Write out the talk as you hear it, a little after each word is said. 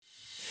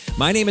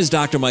My name is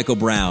Dr. Michael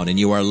Brown, and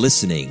you are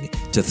listening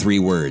to Three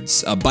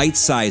Words, a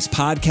bite-sized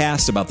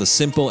podcast about the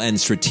simple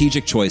and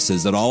strategic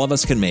choices that all of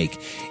us can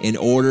make in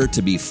order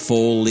to be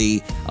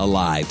fully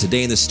alive.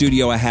 Today in the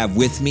studio, I have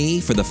with me,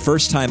 for the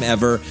first time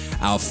ever,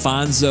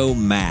 Alfonso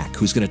Mack,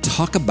 who's going to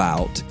talk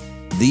about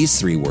these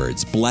three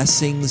words,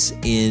 blessings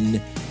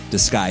in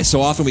disguise. So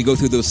often we go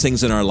through those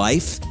things in our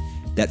life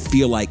that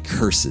feel like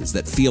curses,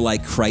 that feel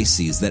like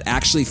crises, that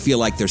actually feel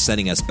like they're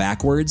sending us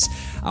backwards.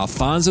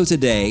 Alfonso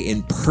today,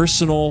 in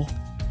personal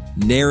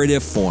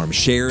narrative form,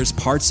 shares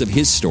parts of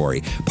his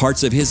story,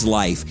 parts of his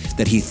life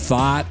that he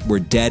thought were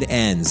dead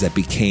ends that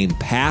became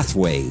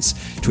pathways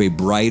to a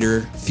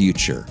brighter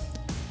future.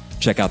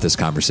 Check out this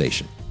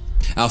conversation.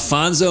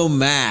 Alfonso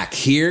Mack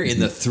here in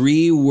the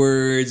Three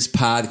Words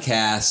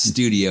podcast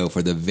studio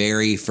for the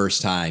very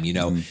first time. You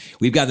know,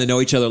 we've gotten to know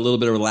each other a little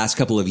bit over the last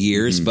couple of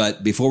years,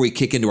 but before we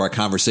kick into our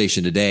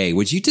conversation today,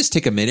 would you just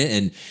take a minute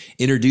and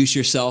introduce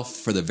yourself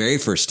for the very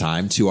first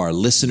time to our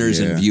listeners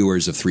and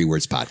viewers of Three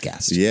Words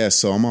podcast? Yeah,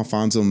 so I'm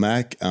Alfonso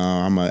Mack.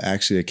 I'm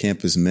actually a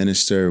campus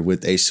minister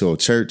with H2O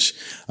Church.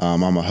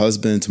 I'm a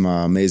husband to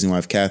my amazing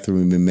wife, Catherine.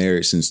 We've been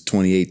married since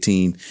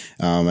 2018.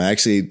 I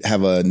actually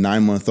have a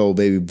 9-month-old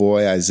baby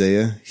boy,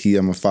 Isaiah.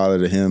 I'm a father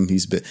to him.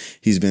 He's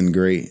been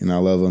great, and I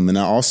love him. And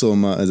I also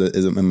am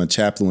a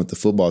chaplain with the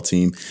football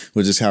team,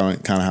 which is kind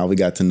of how we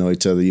got to know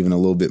each other even a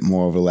little bit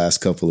more over the last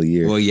couple of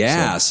years. Well,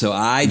 yeah. So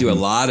I do a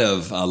lot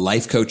of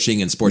life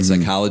coaching and sports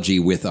psychology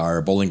with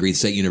our Bowling Green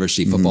State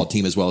University football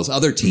team as well as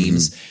other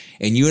teams.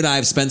 And you and I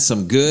have spent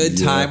some good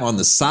time on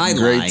the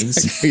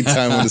sidelines. Great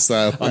time on the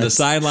sidelines. On the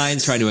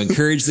sidelines, trying to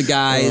encourage the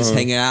guys,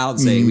 hang out and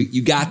say,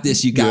 you got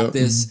this, you got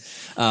this.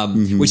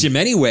 Which in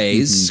many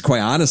ways,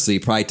 quite honestly,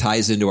 probably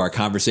ties into our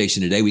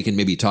conversation today. We can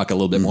maybe talk a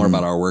little bit more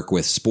about our work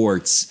with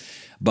sports.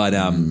 But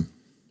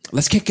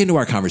let's kick into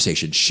our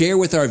conversation. Share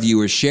with our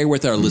viewers, share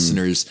with our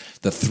listeners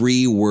the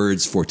three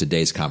words for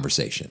today's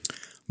conversation.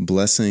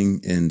 Blessing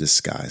in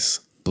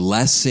disguise.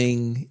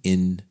 Blessing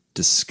in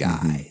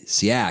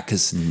disguise. Yeah,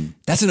 because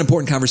that's an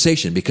important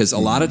conversation because a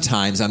lot of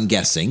times, I'm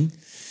guessing,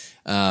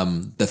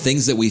 the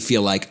things that we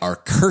feel like are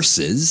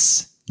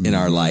curses in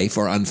our life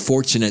or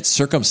unfortunate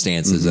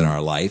circumstances in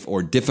our life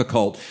or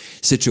difficult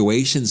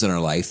situations in our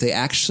life, they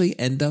actually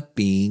end up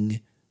being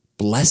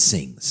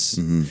blessings.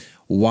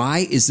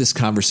 Why is this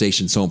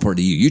conversation so important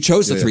to you? You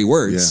chose the three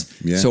words.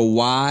 So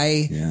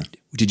why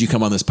did you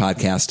come on this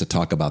podcast to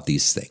talk about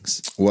these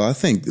things? Well, I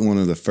think one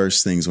of the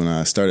first things when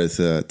I started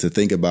to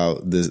think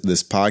about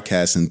this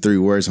podcast in three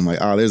words, I'm like,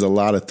 there's a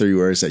lot of three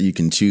words that you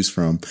can choose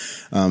from.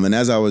 And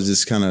as I was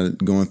just kind of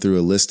going through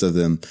a list of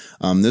them,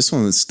 this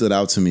one stood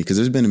out to me because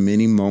there's been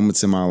many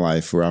moments in my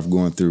life where I've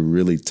gone through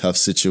really tough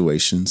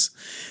situations.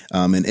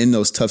 And in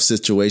those tough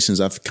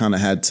situations, I've kind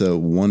of had to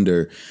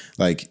wonder,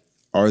 like,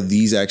 are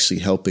these actually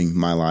helping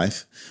my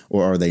life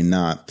or are they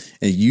not?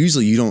 And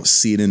usually you don't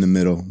see it in the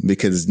middle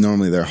because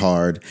normally they're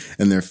hard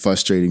and they're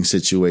frustrating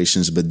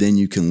situations. But then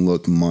you can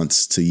look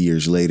months to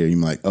years later and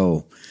you're like,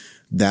 oh,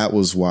 that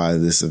was why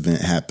this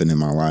event happened in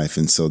my life.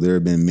 And so there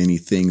have been many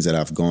things that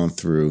I've gone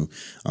through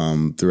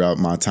throughout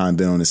my time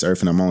being on this earth.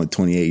 And I'm only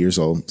 28 years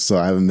old, so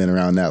I haven't been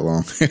around that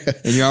long.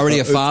 And you're already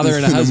a father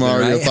and a husband, I'm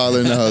already right? a father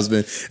and a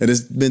husband. And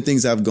there's been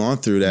things I've gone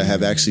through that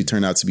have actually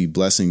turned out to be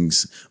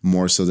blessings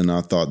more so than I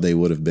thought they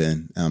would have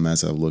been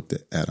as I've looked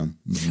at them.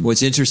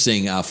 What's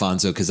interesting,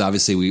 Alfonso, because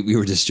obviously we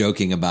were just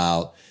joking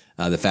about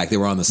the fact that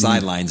we're on the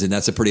sidelines, and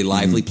that's a pretty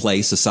lively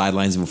place, the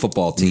sidelines of a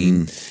football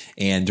team,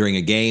 and during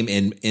a game.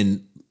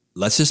 And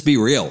let's just be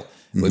real.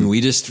 When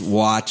we just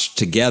watched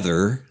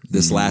together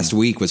this last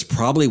week was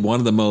probably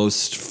one of the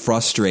most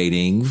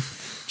frustrating,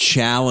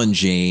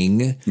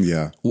 challenging,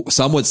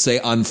 some would say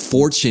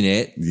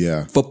unfortunate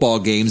football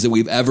games that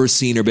we've ever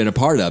seen or been a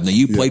part of. Now,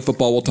 you played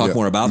football. We'll talk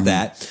more about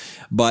that.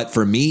 But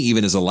for me,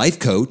 even as a life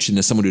coach and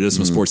as someone who does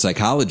some sports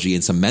psychology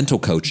and some mental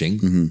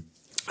coaching,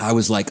 I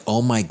was like,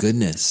 oh my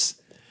goodness,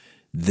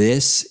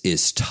 this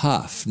is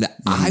tough. Now,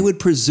 I would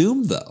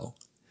presume, though,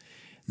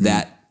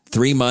 that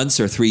 3 months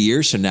or 3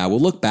 years from now, we'll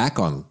look back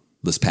on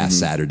this past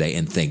Saturday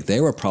and think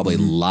there were probably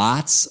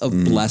lots of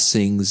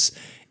blessings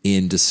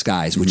in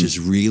disguise, which is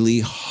really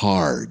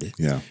hard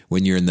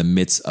when you're in the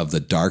midst of the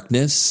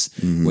darkness,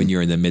 when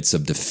you're in the midst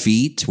of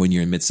defeat, when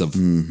you're in the midst of,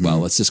 well,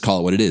 let's just call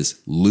it what it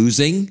is,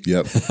 losing.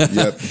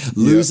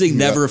 Losing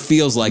never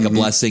feels like a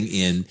blessing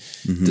in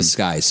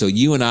disguise. So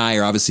you and I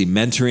are obviously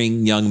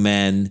mentoring young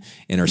men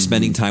and are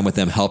spending time with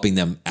them, helping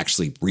them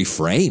actually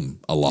reframe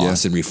a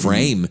loss and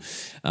reframe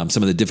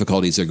some of the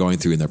difficulties they're going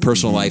through in their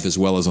personal life as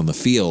well as on the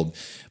field.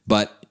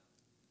 But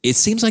it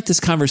seems like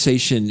this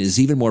conversation is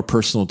even more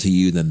personal to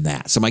you than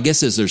that. So my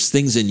guess is there's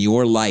things in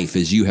your life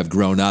as you have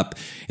grown up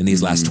in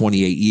these last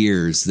 28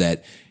 years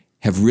that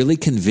have really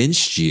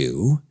convinced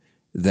you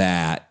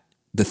that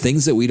the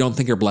things that we don't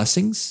think are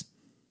blessings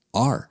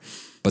are.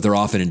 but they're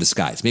often in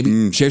disguise.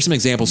 Maybe share some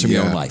examples from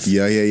your own life.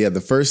 Yeah. The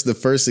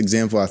first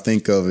example I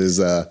think of is,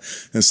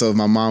 and so if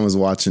my mom was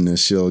watching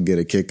this, she'll get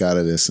a kick out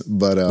of this,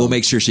 but we'll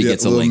make sure she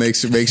gets a link.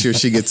 Make sure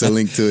she gets a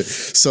link to it.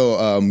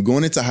 So,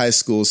 going into high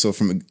school, so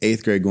from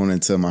 8th grade going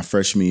into my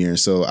freshman year.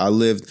 So I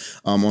lived,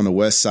 on the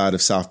west side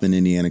of South Bend,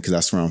 Indiana, because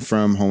that's where I'm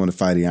from, home of the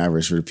Fighting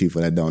Irish for the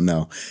people that don't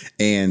know.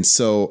 And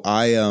so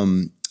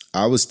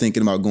I was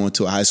thinking about going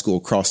to a high school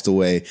across the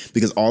way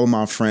because all of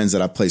my friends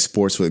that I played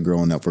sports with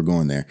growing up were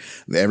going there.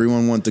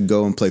 Everyone wanted to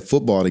go and play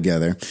football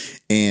together.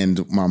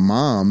 And my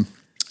mom,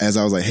 as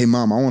I was like, hey,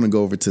 Mom, I want to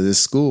go over to this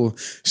school.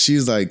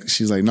 She's like,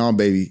 no,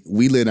 baby,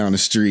 we live down the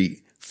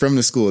street from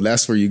the school.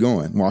 That's where you're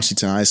going,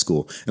 Washington High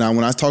School. And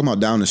when I talk about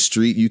down the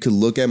street, you could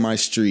look at my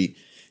street,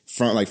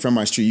 from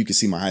my street, you could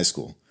see my high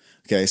school.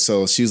 Okay,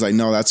 so she was like,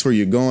 no, that's where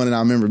you're going. And I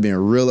remember being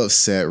real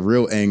upset,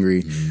 real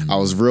angry. I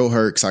was real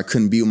hurt because I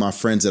couldn't be with my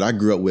friends that I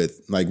grew up with.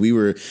 Like we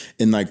were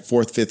in like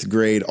 4th, 5th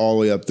grade, all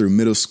the way up through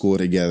middle school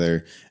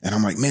together. And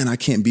I'm like, man, I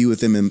can't be with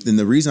them. And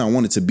the reason I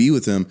wanted to be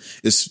with them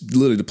is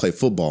literally to play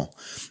football.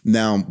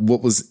 Now,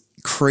 what was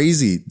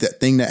crazy, that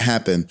thing that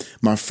happened,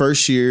 my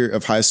first year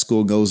of high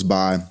school goes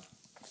by.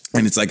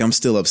 And it's like, I'm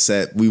still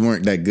upset. We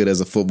weren't that good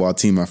as a football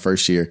team my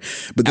first year.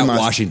 But then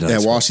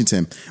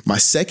Washington. My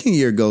second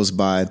year goes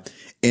by.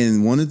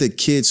 And one of the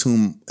kids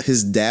whom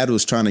his dad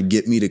was trying to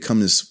get me to come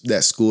to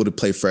that school to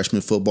play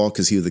freshman football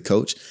because he was the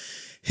coach,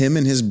 him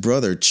and his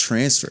brother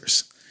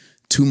transfers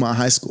to my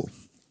high school.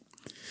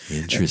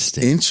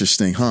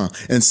 Interesting, huh?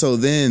 And so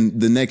then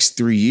the next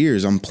 3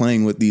 years, I'm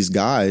playing with these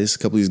guys, a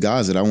couple of these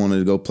guys that I wanted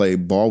to go play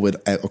ball with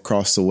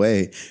across the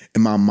way.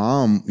 And my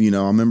mom, I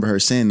remember her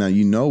saying,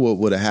 now, what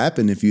would have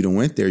happened if you'd have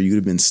went there? You'd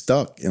have been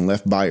stuck and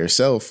left by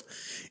yourself.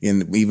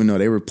 And even though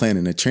they were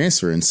planning a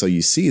transfer. And so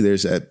you see,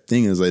 there's that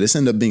thing is like, this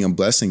ended up being a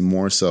blessing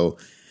more so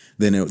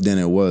than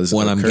it was.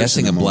 Well, I'm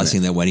guessing a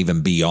blessing that went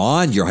even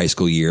beyond your high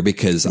school year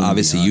because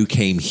obviously you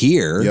came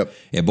here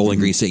at Bowling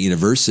Green State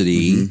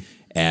University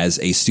as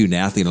a student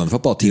athlete on the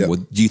football team.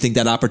 Do you think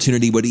that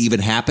opportunity would even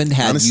happen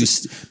had you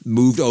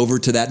moved over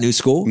to that new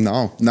school?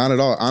 No, not at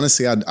all.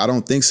 Honestly, I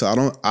don't think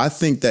so. I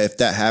think that if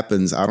that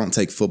happens, I don't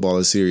take football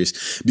as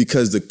serious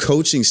because the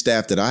coaching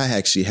staff that I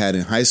actually had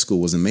in high school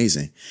was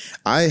amazing.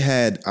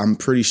 I'm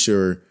pretty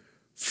sure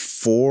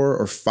 4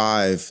 or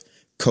 5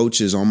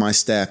 coaches on my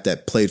staff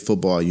that played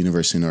football at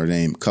University of Notre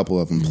Dame. A couple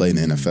of them played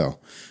in the NFL.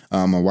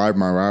 My wide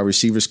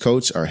receivers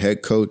coach, our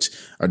head coach,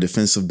 our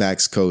defensive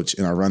backs coach,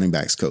 and our running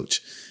backs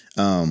coach.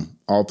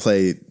 All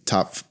played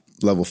top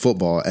level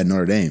football at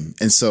Notre Dame.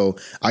 And so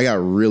I got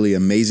really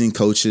amazing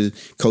coaching,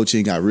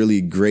 got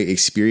really great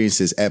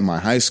experiences at my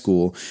high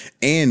school.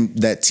 And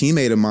that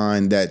teammate of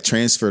mine that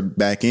transferred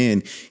back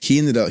in,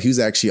 he was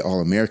actually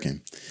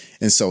All-American.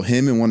 And so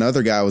him and one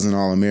other guy was an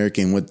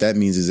All-American. What that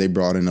means is they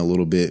brought in a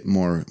little bit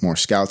more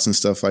scouts and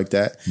stuff like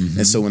that.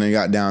 And so when they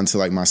got down to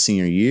like my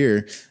senior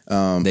year,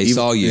 they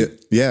saw you.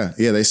 Yeah,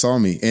 they saw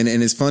me. And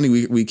it's funny,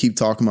 we keep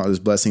talking about this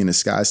blessing in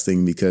disguise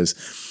thing because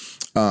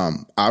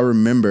I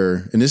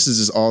remember, and this is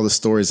just all the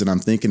stories that I'm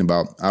thinking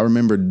about. I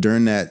remember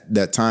during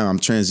that time I'm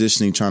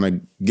transitioning, trying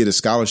to get a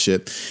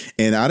scholarship,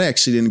 and I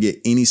actually didn't get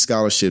any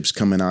scholarships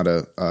coming out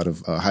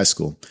of high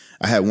school.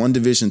 I had one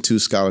Division II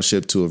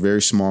scholarship to a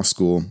very small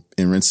school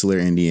in Rensselaer,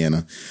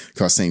 Indiana,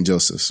 called St.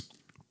 Joseph's.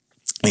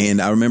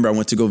 And I remember I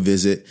went to go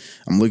visit.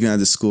 I'm looking at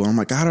the school. I'm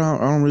like, I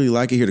don't really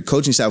like it here. The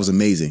coaching staff was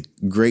amazing.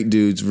 Great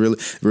dudes, really,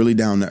 really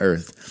down to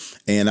earth.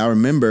 And I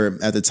remember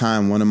at the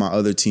time, one of my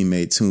other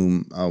teammates,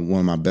 one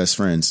of my best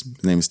friends,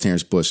 his name is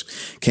Terrence Bush,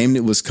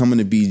 was coming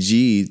to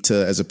BG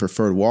as a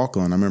preferred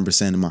walk-on. I remember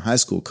saying to my high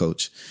school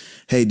coach,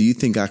 hey, do you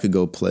think I could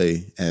go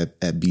play at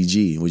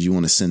BG? Would you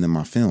want to send in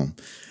my film?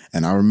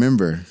 And I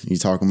remember you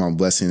talking about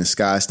blessing in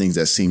disguise, things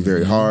that seem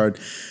very hard.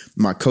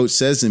 My coach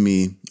says to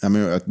me, I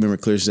remember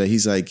clear as day,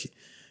 he's like,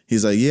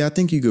 yeah, I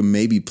think you could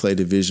maybe play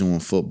Division I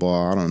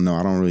football. I don't know.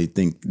 I don't really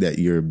think that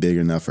you're big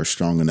enough or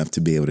strong enough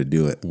to be able to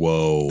do it.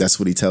 Whoa. That's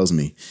what he tells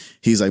me.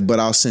 He's like, but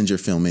I'll send your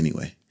film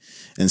anyway.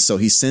 And so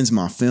he sends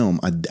my film.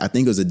 I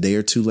think it was a day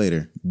or two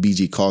later,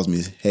 BG calls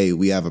me, hey,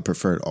 we have a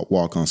preferred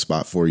walk-on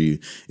spot for you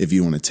if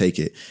you want to take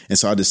it. And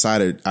so I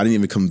decided, I didn't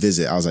even come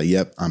visit. I was like,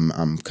 yep,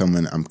 I'm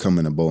coming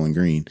to Bowling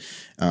Green.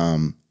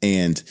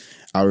 And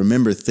I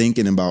remember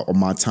thinking about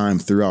my time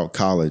throughout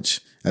college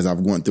as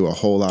I've went through a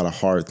whole lot of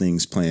hard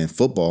things playing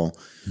football,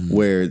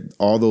 where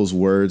all those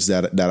words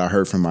that I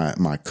heard from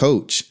my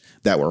coach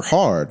that were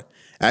hard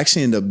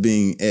actually ended up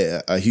being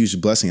a huge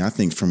blessing, I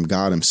think, from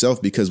God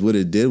himself, because what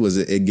it did was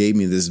it gave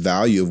me this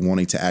value of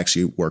wanting to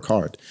actually work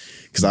hard.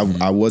 Because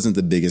I wasn't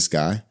the biggest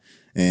guy,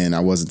 and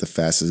I wasn't the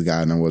fastest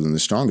guy, and I wasn't the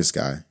strongest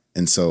guy.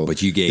 And so,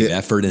 but you gave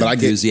effort and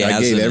enthusiasm.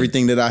 I gave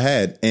everything that I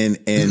had.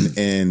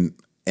 And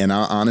I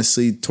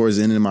honestly, towards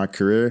the end of my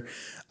career,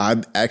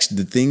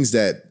 the things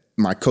that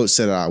my coach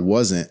said that I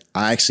wasn't,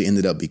 I actually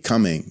ended up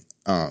becoming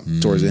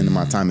towards the end of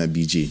my time at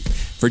BG.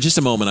 For just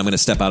a moment, I'm going to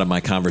step out of my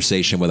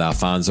conversation with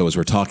Alfonso as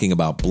we're talking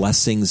about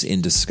blessings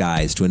in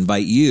disguise to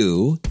invite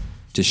you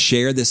to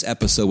share this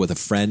episode with a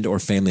friend or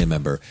family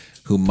member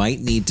who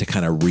might need to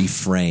kind of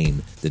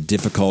reframe the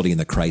difficulty and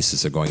the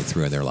crisis they're going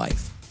through in their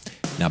life.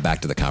 Now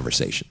back to the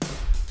conversation.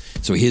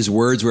 So his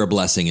words were a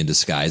blessing in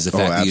disguise. The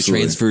fact that you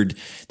transferred,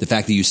 the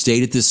fact that you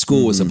stayed at this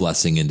school was a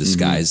blessing in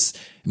disguise.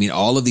 I mean,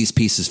 all of these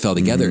pieces fell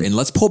together. And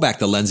let's pull back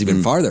the lens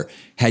even farther.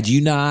 Had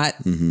you not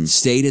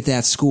stayed at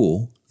that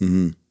school,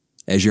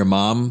 as your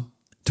mom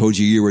told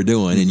you were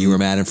doing, and you were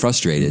mad and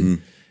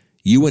frustrated,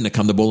 you wouldn't have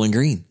come to Bowling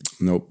Green.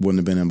 Nope, wouldn't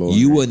have been in Bowling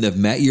Green. You wouldn't have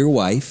met your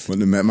wife.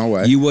 Wouldn't have met my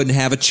wife. You wouldn't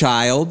have a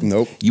child.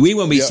 Nope. We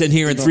wouldn't be sitting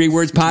here in Three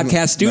Words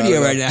Podcast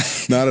studio right now.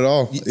 Not at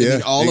all. I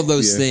mean, all of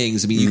those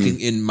things. I mean, you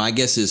can, and my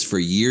guess is for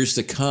years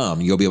to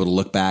come, you'll be able to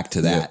look back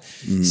to that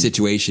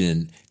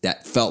situation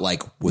that felt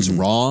like was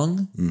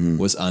wrong,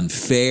 was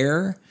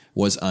unfair,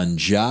 was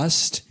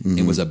unjust,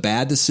 and was a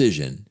bad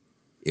decision.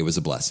 It was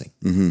a blessing.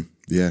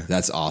 Yeah.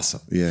 That's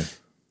awesome. Yeah.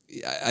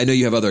 I know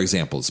you have other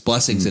examples,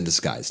 blessings in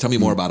disguise. Tell me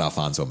more about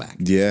Alfonso Mack.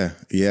 Yeah.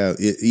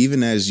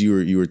 Even as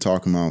you were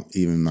talking about,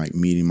 even like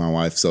meeting my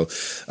wife, so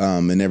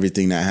and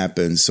everything that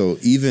happened. So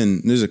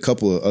even there's a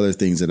couple of other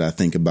things that I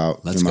think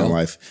about in my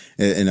life,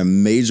 and a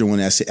major one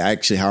that's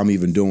actually how I'm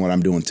even doing what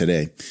I'm doing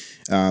today.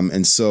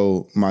 And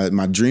so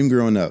my dream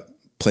growing up,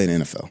 playing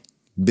NFL,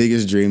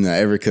 biggest dream that I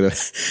ever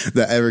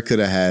could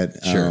have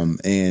had. Sure.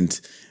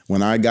 And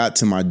when I got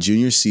to my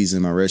junior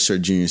season, my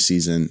redshirt junior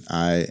season,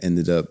 I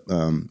ended up,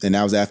 and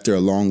that was after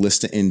a long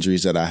list of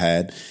injuries that I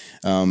had.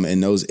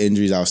 And those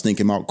injuries, I was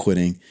thinking about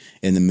quitting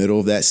in the middle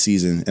of that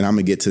season. And I'm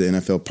going to get to the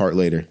NFL part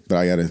later, but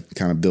I got to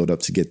kind of build up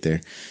to get there.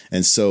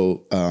 And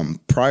so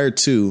prior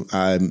to,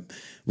 I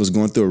was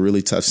going through a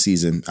really tough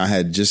season. I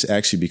had just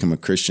actually become a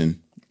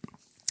Christian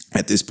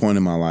at this point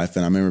in my life.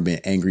 And I remember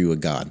being angry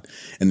with God.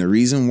 And the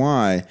reason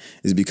why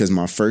is because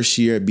my first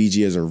year at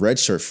BG as a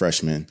redshirt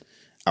freshman,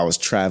 I was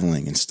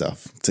traveling and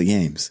stuff to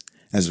games.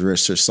 As a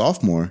redshirt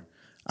sophomore,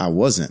 I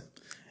wasn't.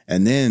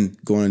 And then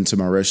going into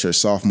my redshirt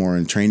sophomore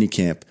in training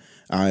camp,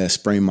 I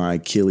sprained my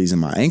Achilles and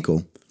my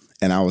ankle,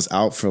 and I was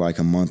out for like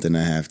a month and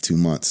a half, 2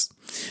 months.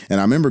 And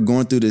I remember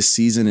going through this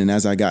season, and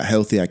as I got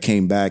healthy, I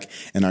came back,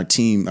 and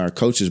our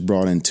coaches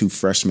brought in 2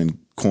 freshman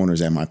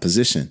corners at my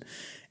position,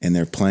 and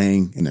they're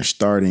playing and they're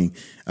starting,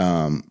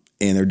 and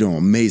they're doing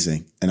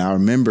amazing. And I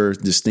remember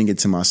just thinking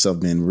to myself,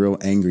 being real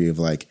angry of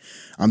like,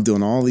 I'm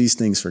doing all these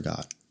things for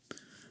God.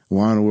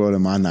 Why in the world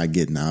am I not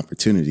getting the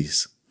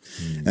opportunities?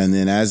 And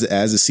then as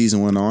the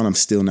season went on, I'm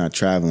still not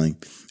traveling.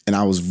 And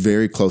I was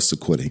very close to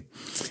quitting.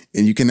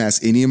 And you can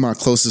ask any of my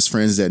closest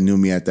friends that knew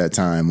me at that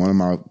time. One of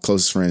my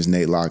closest friends,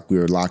 Nate Locke, we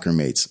were locker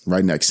mates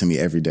right next to me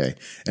every day.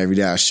 Every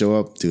day I show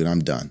up, dude, I'm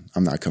done.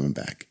 I'm not coming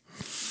back.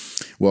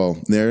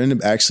 Well, there ended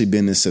up actually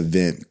being this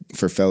event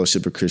for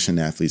Fellowship of Christian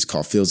Athletes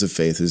called Fields of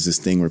Faith. It's this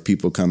thing where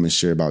people come and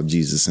share about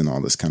Jesus and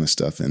all this kind of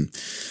stuff. And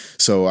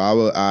so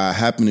I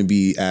happened to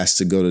be asked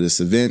to go to this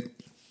event,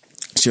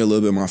 share a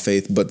little bit of my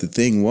faith. But the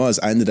thing was,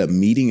 I ended up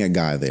meeting a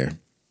guy there,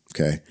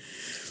 okay,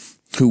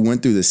 who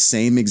went through the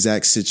same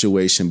exact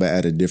situation, but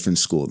at a different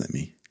school than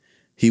me.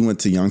 He went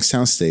to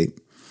Youngstown State,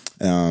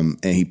 and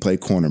he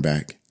played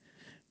cornerback.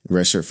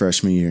 Redshirt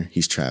freshman year,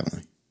 he's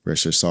traveling.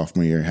 Redshirt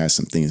sophomore year, had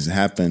some things that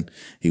happened.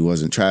 He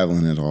wasn't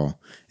traveling at all.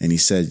 And he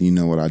said, you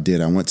know what I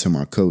did? I went to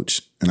my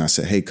coach and I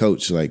said, hey,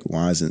 coach, like,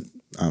 why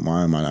am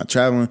I not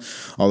traveling?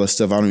 All this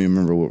stuff. I don't even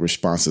remember what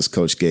response this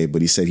coach gave,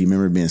 but he said he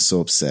remembered being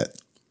so upset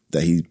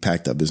that he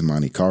packed up his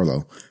Monte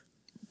Carlo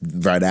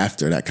right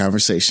after that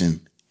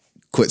conversation,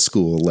 quit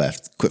school,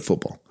 left, quit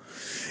football.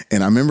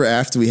 And I remember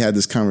after we had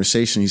this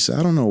conversation, he said,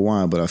 I don't know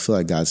why, but I feel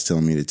like God's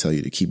telling me to tell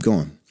you to keep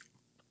going.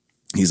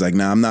 He's like,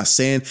 now, I'm not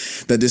saying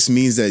that this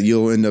means that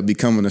you'll end up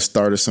becoming a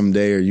starter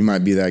someday, or you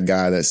might be that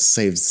guy that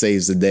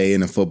saves the day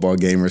in a football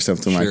game or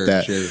something like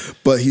that. Sure.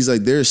 But he's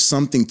like, there's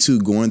something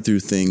to going through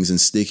things and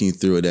sticking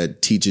through it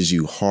that teaches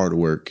you hard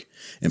work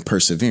and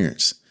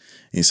perseverance.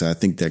 And so I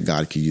think that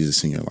God could use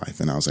this in your life.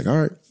 And I was like, all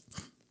right.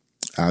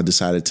 I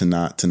decided to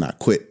not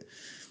quit.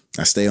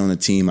 I stay on the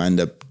team. I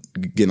ended up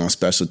getting on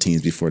special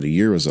teams before the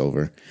year was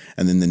over.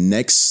 And then the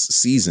next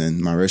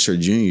season, my redshirt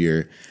junior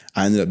year,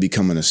 I ended up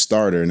becoming a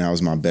starter, and that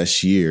was my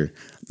best year.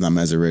 I'm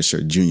as a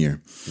redshirt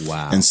junior.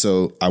 Wow. And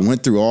so I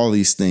went through all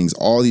these things,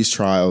 all these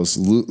trials,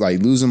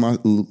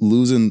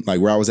 losing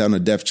like where I was out on the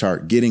depth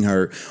chart, getting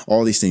hurt,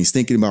 all these things,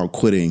 thinking about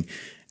quitting.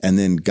 And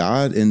then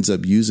God ends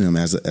up using them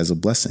as a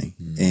blessing.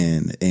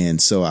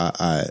 And so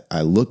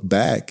I look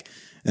back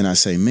and I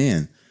say,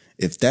 man,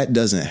 if that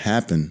doesn't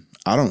happen,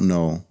 I don't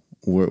know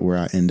where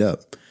I end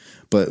up.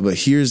 But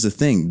here's the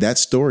thing, that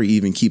story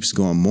even keeps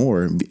going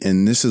more.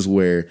 And this is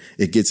where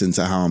it gets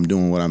into how I'm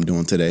doing what I'm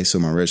doing today. So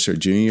my redshirt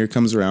junior year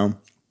comes around,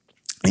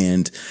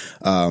 and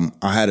I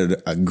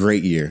had a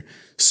great year.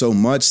 So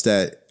much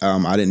that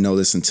I didn't know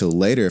this until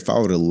later. If I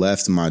would have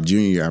left my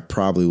junior year, I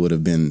probably would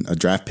have been a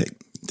draft pick.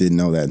 Didn't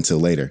know that until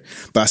later.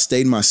 But I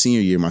stayed my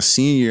senior year. My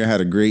senior year, I had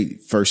a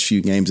great first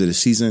few games of the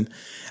season.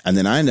 And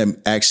then I ended up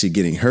actually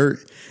getting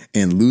hurt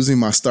and losing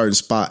my starting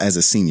spot as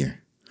a senior.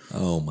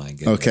 Oh my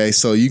God. Okay.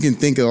 So you can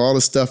think of all the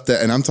stuff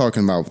and I'm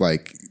talking about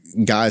like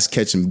guys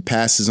catching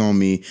passes on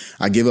me.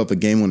 I give up a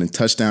game-winning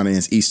touchdown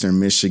against Eastern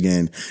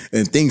Michigan,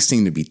 and things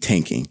seem to be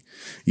tanking,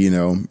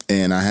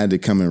 and I had to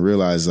come and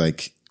realize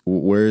like,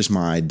 where's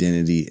my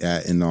identity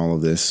at in all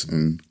of this?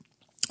 And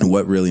and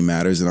what really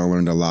matters. And I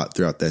learned a lot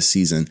throughout that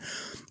season.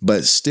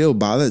 But still,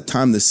 by the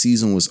time the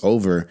season was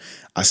over,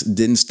 I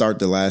didn't start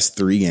the last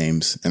 3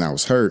 games and I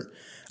was hurt.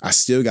 I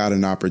still got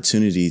an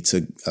opportunity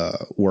to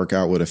work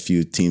out with a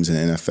few teams in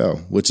the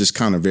NFL, which is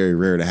kind of very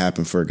rare to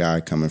happen for a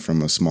guy coming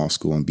from a small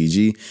school in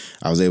BG.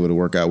 I was able to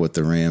work out with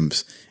the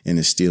Rams and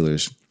the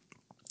Steelers.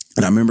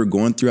 And I remember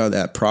going throughout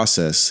that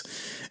process,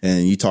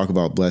 and you talk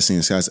about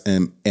blessings, guys.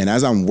 And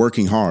as I'm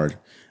working hard,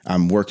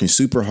 I'm working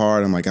super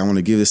hard. I'm like, I want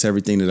to give this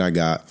everything that I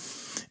got.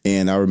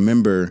 And I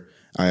remember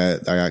I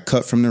got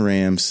cut from the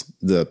Rams.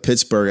 The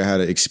Pittsburgh, I had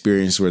an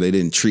experience where they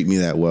didn't treat me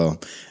that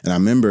well. And I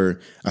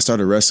remember I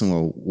started wrestling,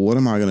 well, what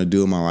am I going to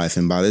do in my life?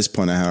 And by this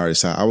point, I had already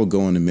decided I would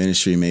go into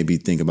ministry and maybe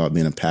think about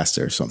being a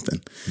pastor or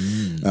something.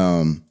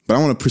 But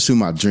I want to pursue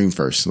my dream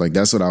first. Like,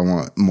 that's what I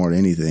want more than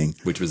anything.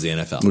 Which was the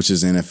NFL. Which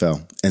is the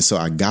NFL. And so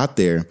I got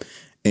there,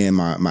 and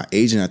my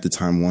agent at the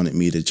time wanted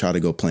me to try to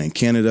go play in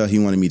Canada. He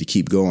wanted me to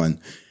keep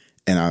going.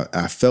 And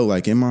I felt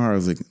like in my heart, I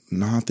was like,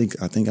 no, I think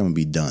I'm going to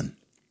be done.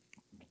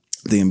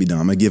 I'm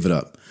going to give it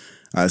up.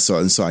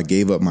 So I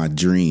gave up my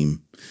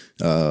dream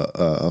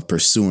of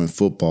pursuing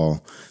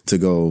football to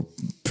go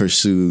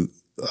pursue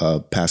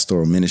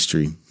pastoral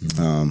ministry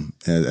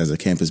as a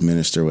campus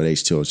minister with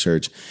H2O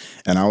Church.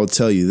 And I will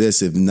tell you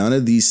this, if none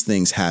of these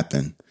things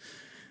happen,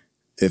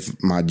 if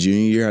my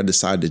junior year I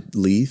decide to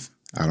leave,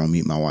 I don't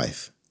meet my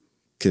wife,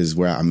 because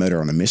where I met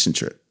her on a mission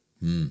trip.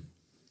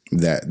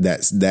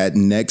 That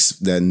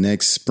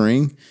next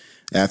spring,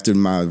 after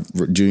my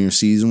junior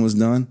season was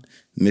done,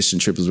 mission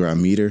trip is where I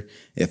meet her.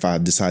 If I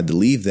decide to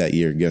leave that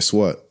year, guess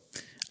what?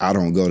 I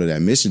don't go to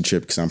that mission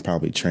trip because I'm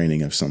probably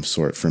training of some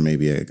sort for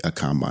maybe a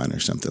combine or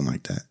something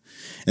like that.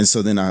 And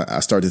so then I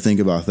start to think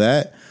about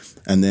that.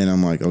 And then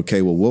I'm like,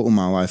 okay, well, what would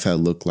my life have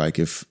looked like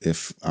if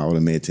I would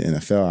have made it to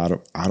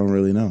NFL? I don't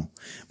really know.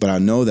 But I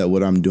know that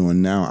what I'm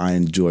doing now, I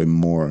enjoy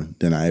more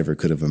than I ever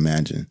could have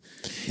imagined.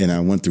 And I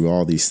went through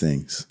all these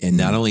things. And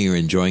not only you're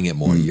enjoying it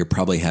more, you're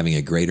probably having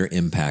a greater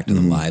impact on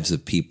the lives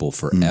of people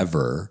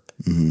forever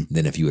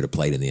than if you would have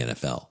played in the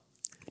NFL.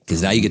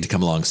 Because now you get to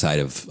come alongside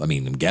of, I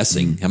mean, I'm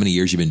guessing, how many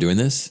years you've been doing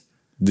this?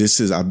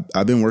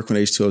 I've been working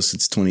with H2O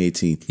since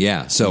 2018.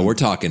 Yeah. So we're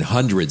talking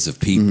hundreds of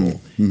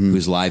people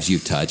whose lives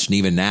you've touched. And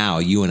even now,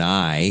 you and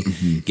I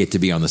get to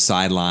be on the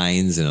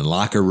sidelines and in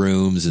locker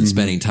rooms and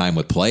spending time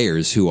with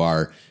players who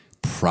are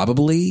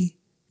probably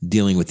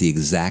dealing with the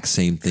exact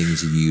same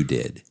things you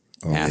did.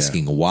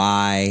 Asking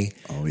why,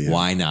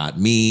 why not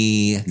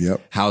me?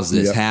 How's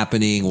this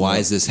happening? Why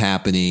is this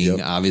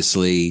happening?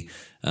 Obviously,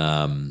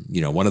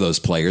 one of those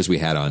players we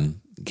had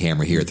on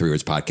camera here at 3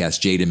 Words Podcast,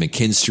 Jaden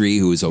McKinstry,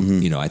 who is,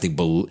 I think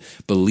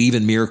believe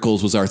in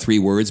miracles was our 3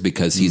 words,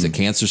 because he's a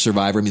cancer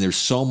survivor. I mean, there's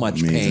so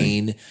much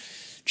pain,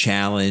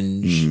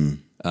 challenge,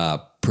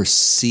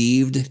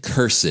 perceived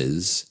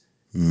curses.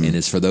 And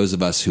it's for those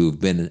of us who've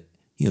been,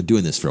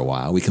 doing this for a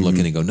while, we can look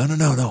in and go,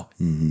 no,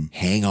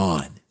 hang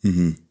on.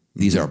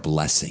 These are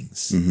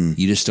blessings.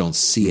 You just don't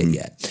see it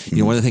yet.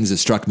 One of the things that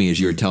struck me as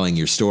you were telling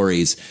your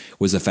stories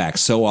was the fact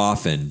so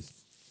often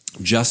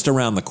just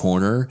around the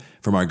corner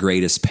from our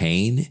greatest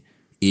pain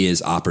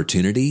is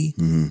opportunity,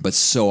 but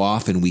so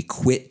often we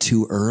quit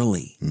too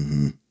early.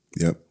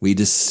 We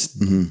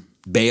just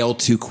bail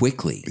too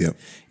quickly.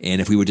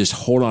 And if we would just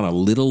hold on a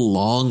little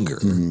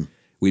longer,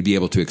 we'd be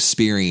able to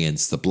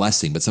experience the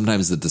blessing. But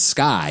sometimes the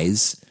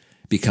disguise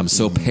becomes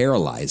so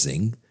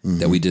paralyzing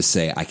that we just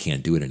say, I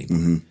can't do it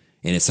anymore.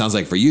 And it sounds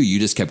like for you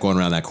just kept going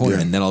around that corner,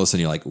 and then all of a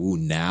sudden you're like, ooh,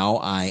 now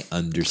I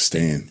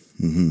understand.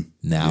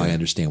 Now I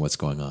understand what's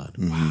going on.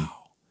 Wow.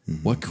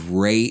 What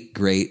great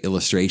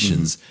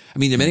illustrations. I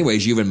mean, in many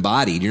ways, you've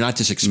embodied. You're not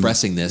just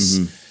expressing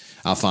this,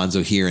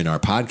 Alfonso, here in our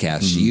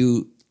podcast.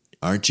 You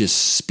aren't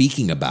just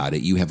speaking about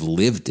it. You have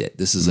lived it.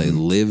 This is a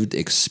lived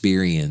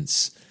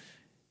experience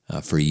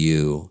for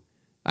you.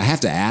 I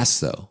have to ask,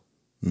 though,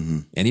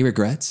 any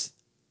regrets?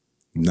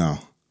 No,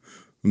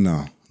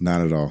 not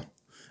at all.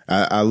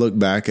 I look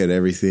back at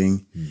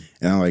everything,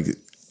 and I'm like,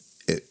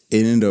 it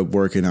ended up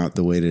working out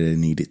the way that it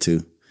needed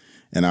to,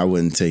 and I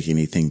wouldn't take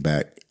anything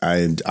back. I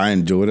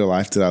enjoy the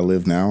life that I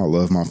live now. I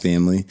love my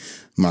family.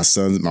 My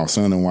son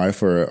and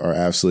wife are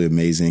absolutely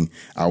amazing.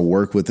 I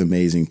work with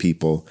amazing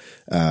people.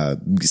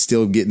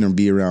 Still getting to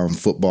be around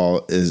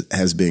football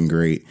has been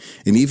great.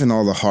 And even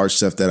all the hard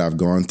stuff that I've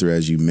gone through,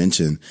 as you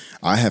mentioned,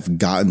 I have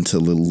gotten to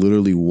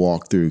literally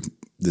walk through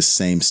the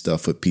same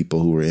stuff with people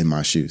who were in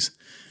my shoes.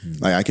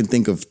 Like, I can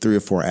think of 3 or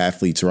 4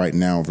 athletes right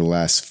now over the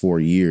last 4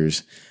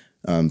 years,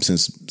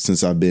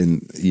 since I've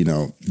been,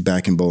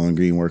 back in Bowling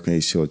Green working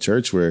at H2O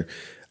Church, where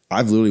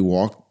I've literally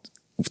walked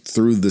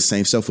through the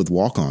same stuff with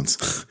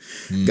walk-ons.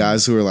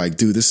 Guys who are like,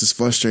 dude, this is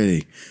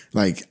frustrating.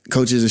 Like,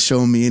 coach isn't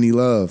showing me any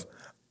love.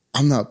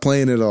 I'm not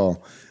playing at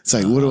all. It's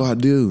like, what do I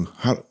do?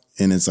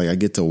 And it's like, I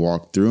get to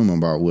walk through them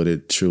about what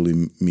it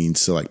truly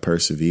means to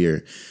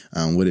persevere,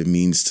 what it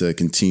means to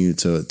continue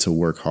to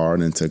work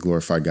hard and to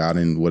glorify God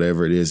in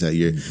whatever it is that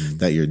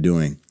you're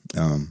doing.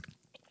 And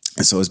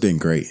so it's been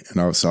great.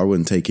 And so I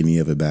wouldn't take any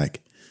of it back.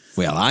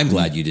 Well, I'm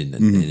glad you didn't.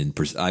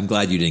 I'm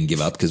glad you didn't give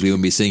up, because we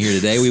wouldn't be sitting here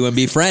today. We wouldn't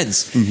be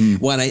friends.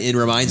 It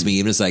reminds me,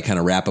 even as I kind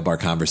of wrap up our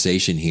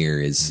conversation here,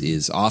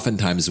 is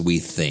oftentimes we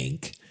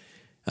think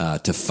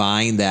to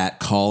find that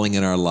calling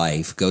in our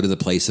life, go to the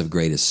place of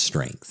greatest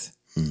strength.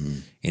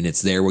 And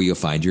it's there where you'll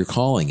find your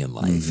calling in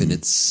life. And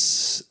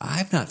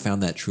I've not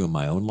found that true in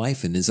my own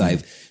life. And as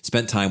I've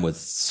spent time with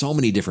so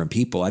many different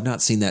people, I've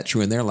not seen that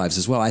true in their lives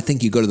as well. I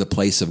think you go to the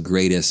place of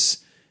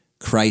greatest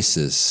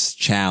crisis,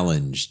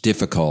 challenge,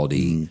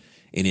 difficulty,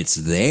 and it's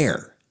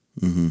there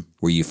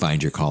where you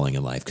find your calling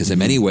in life. Because in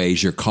many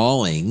ways, your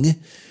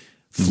calling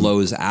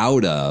flows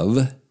out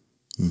of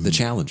the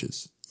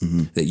challenges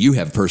that you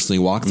have personally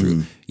walked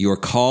through. Your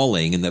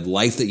calling and the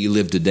life that you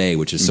live today,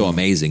 which is so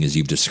amazing as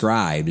you've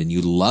described, and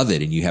you love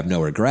it and you have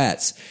no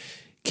regrets,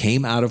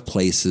 came out of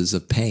places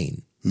of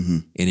pain.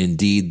 And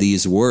indeed,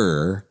 these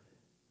were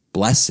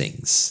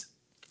blessings.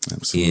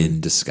 Absolutely.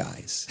 In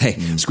disguise. Hey,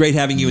 it's great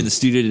having you in the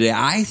studio today.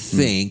 I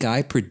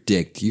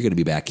predict you're going to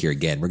be back here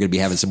again. We're going to be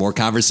having some more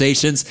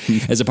conversations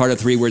as a part of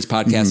 3 Words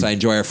Podcast. I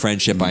enjoy our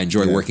friendship. I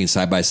enjoy working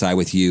side by side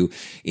with you.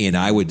 And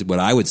what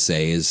I would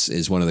say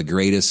is one of the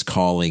greatest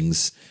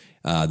callings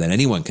that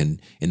anyone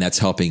can, and that's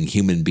helping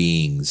human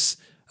beings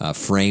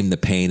frame the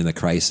pain and the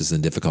crisis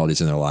and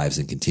difficulties in their lives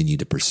and continue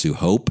to pursue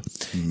hope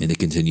and to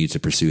continue to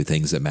pursue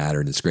things that matter.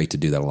 And it's great to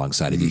do that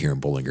alongside of you here in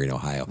Bowling Green,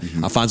 Ohio.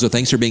 Alfonso,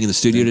 thanks for being in the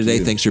studio today.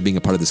 Thanks for being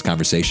a part of this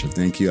conversation.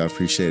 Thank you. I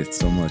appreciate it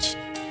so much.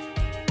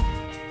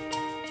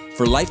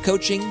 For life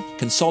coaching,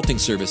 consulting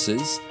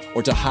services,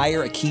 or to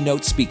hire a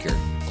keynote speaker,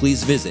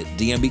 please visit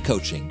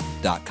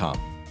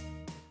dmbcoaching.com.